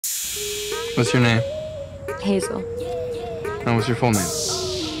What's your name? Hazel. And what's your full name?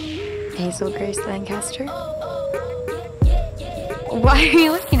 Hazel Grace Lancaster. Why are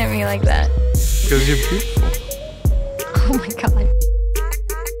you looking at me like that? Because you're beautiful. Oh my god.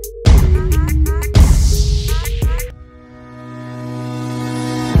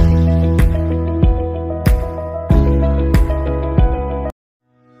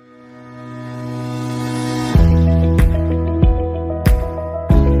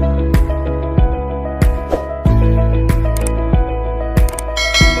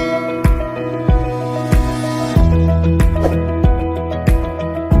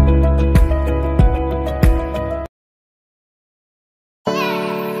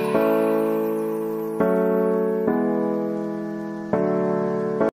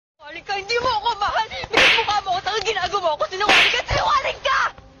 Hindi mo ako mahal! Pinagmukha mo ako, talagang ginagawa ko, sinungaling ka, sinungaling ka!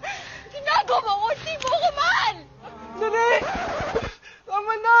 Ginagawa mo ako, hindi mo ako mahal! Dali!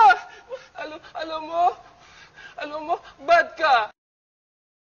 Tama na! Alam mo, bad ka!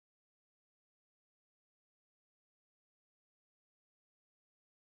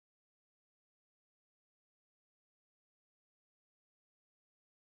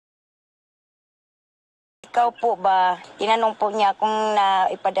 Ikaw po ba, tinanong po niya kung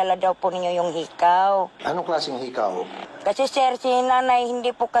naipadala daw po ninyo yung hikaw. Anong klaseng hikaw? Kasi sir, si nanay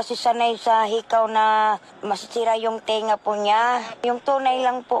hindi po kasi sanay sa hikaw na masisira yung tenga po niya. Yung tunay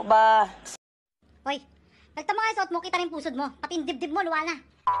lang po ba? Hoy, nagtama nga suot mo, kita rin pusod mo. Pati yung dibdib mo, luwa na.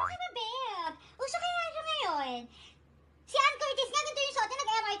 Okay ba, babe? Uso kaya siya ngayon. Si Ann Curtis nga, ganito yung suot niya,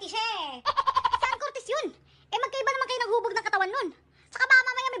 nag-MRT siya eh. Si Ann Curtis yun. Eh, magkaiba naman kayo naghubog ng katawan nun. Saka baka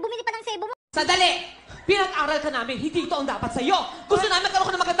mamaya may bumili pa ng sebo mo. Sandali! Pinag-aral ka namin, hindi ito ang dapat sa'yo. Gusto namin magkaroon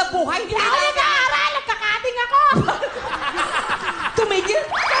ka ng magandang buhay. Hindi ako nag-aaral! Nagkakating ako! Tumigil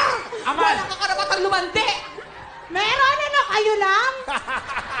ka! Wala ka karapatang lumante! Meron kayo lang?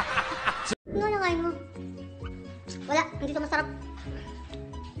 Ano na kain mo? Wala, hindi ito masarap.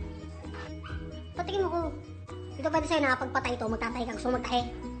 Patikin mo ko. Dito pwede sa'yo nakapagpatay ito, magtatay ka. Gusto mo magtahe.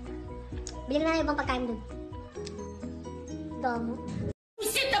 Biling na yung ibang pagkain dun. Damo.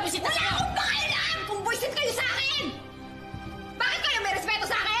 Buisit na buisit na sa'yo! Wala akong pakialam kung buisit kayo sa akin! Bakit kayo may respeto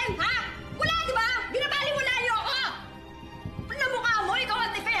sa akin, ha? Wala, di ba? Binabaliwala niyo ako! Ano mukha mo? Ikaw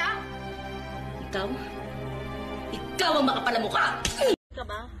ang tife, ha? Ikaw? Ikaw ang makapalamukha! Ka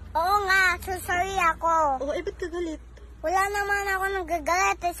ba? Oo nga, so sorry ako. Oo, ba't ka galit? Wala naman ako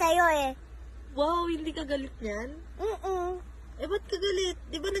nagagalit sa'yo eh. Wow, hindi ka galit niyan? Ba't ka galit?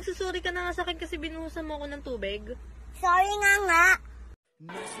 Di ba nagsusorry ka na nga sa akin kasi binuhusan mo ako ng tubig? Sorry nga.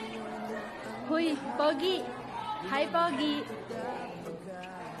 Hoy, Pogi! Hi, Pogi!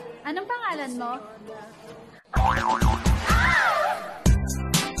 Anong pangalan mo?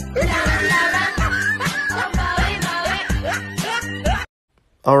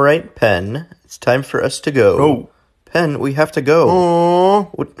 All right, Pen. It's time for us to go. Go. Pen, we have to go.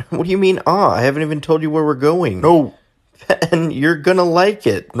 What do you mean, I haven't even told you where we're going. No. Pen, you're gonna like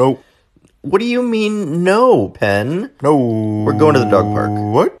it. No. What do you mean, no, Pen? No. We're going to the dog park.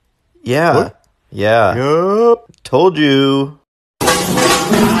 What? Yeah. What? Yeah. Yup. Told you.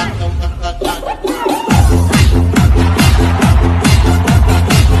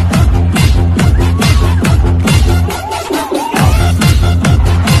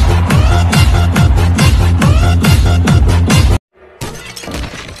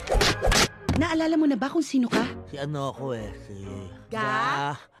 Naalala mo na ba kung sino ka? Si ano ako eh, si...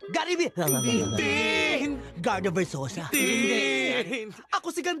 Gary B! Hindi! Garda Versosa. Hindi! Ako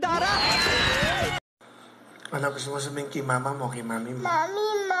si Gandara! Ano gusto mo sabihin kay mama mo, kay mami mo? Mami,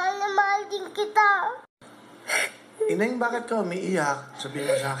 mahal din kita. Ineng, bakit ka umiiyak? Sabihin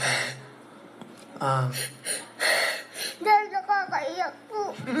mo sa akin. Dahil nakakaiyak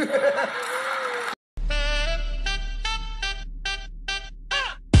po.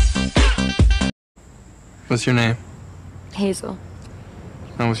 What's your name? Hazel.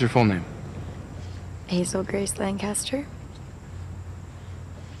 And what's your full name? Hazel Grace Lancaster.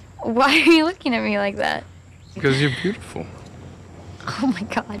 Why are you looking at me like that? Because you're beautiful. Oh my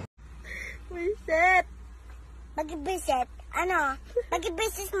god. Bisit. Mag-bisit? Ano?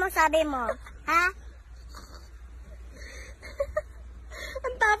 Mag-bisit mo sabi mo? Ha?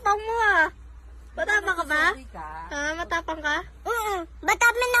 Ang tapang mo ah! Matapang ka ba? Matapang ka?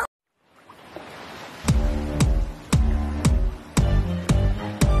 Matapang ako.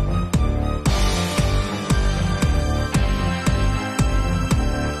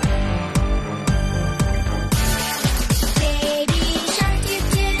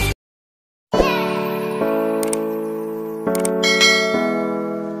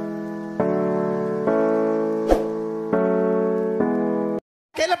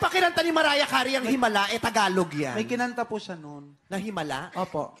 Kailan pa kinanta ni Mariah Carey ang Himala, Tagalog yan. May kinanta po siya noon. Na Himala?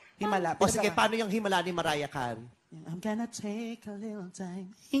 Opo, Himala. O sige, paano yung Himala ni Mariah Carey? I'm gonna take a little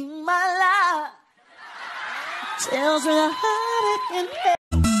time. Himala tells me how to can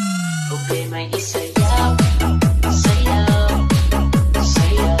Okay, may isayaw, sayaw,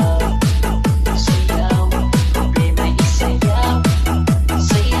 sayaw, sayaw. Okay, may isayaw,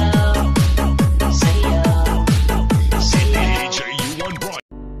 sayaw, sayaw.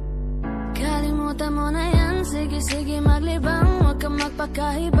 Kalimutan mo na yan, sige maglibang. Huwag ka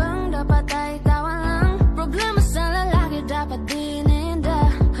magpakahibang, dapat ay tawa lang. Problema sa lalaki, dapat dininda.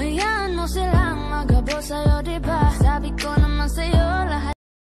 Hayaan mo silang maghabol sa'yo, diba? Sabi ko naman sa'yo, lahat.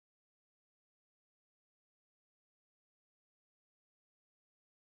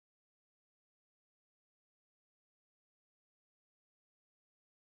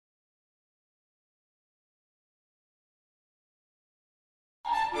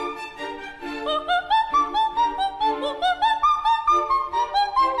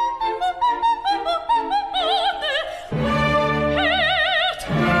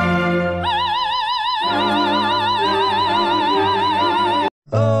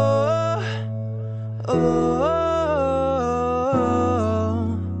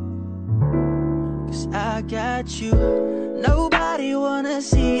 You. Nobody wanna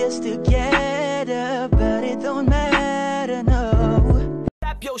see us together, but it don't matter, no.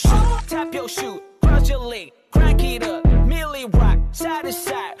 Tap your shoe, cross your leg, crank it up, Millie rock, side to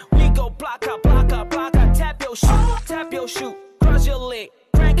side. We go block out, tap your shoe, cross your leg,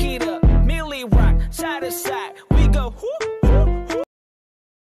 crank it up, Millie rock, side to side. We go whoop, whoop, whoop.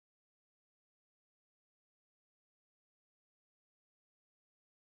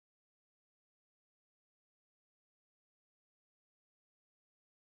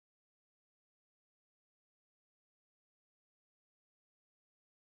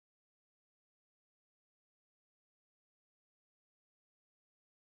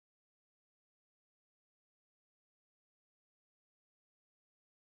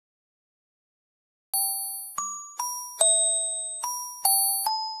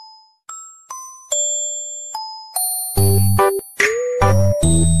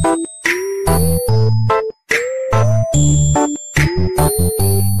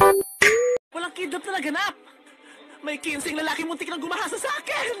 Walang kidnap na naganap. May 15 lalaki muntik nang gumahasa sa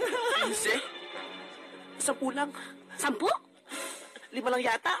akin. 15? 10 lang. 10? 5 lang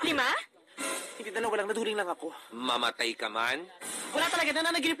yata. 5? Hindi, 2 lang. Naduling lang ako. Mamatay ka man? Wala talaga.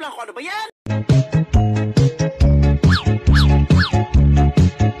 Nananaginip lang ako. Ano ba yan?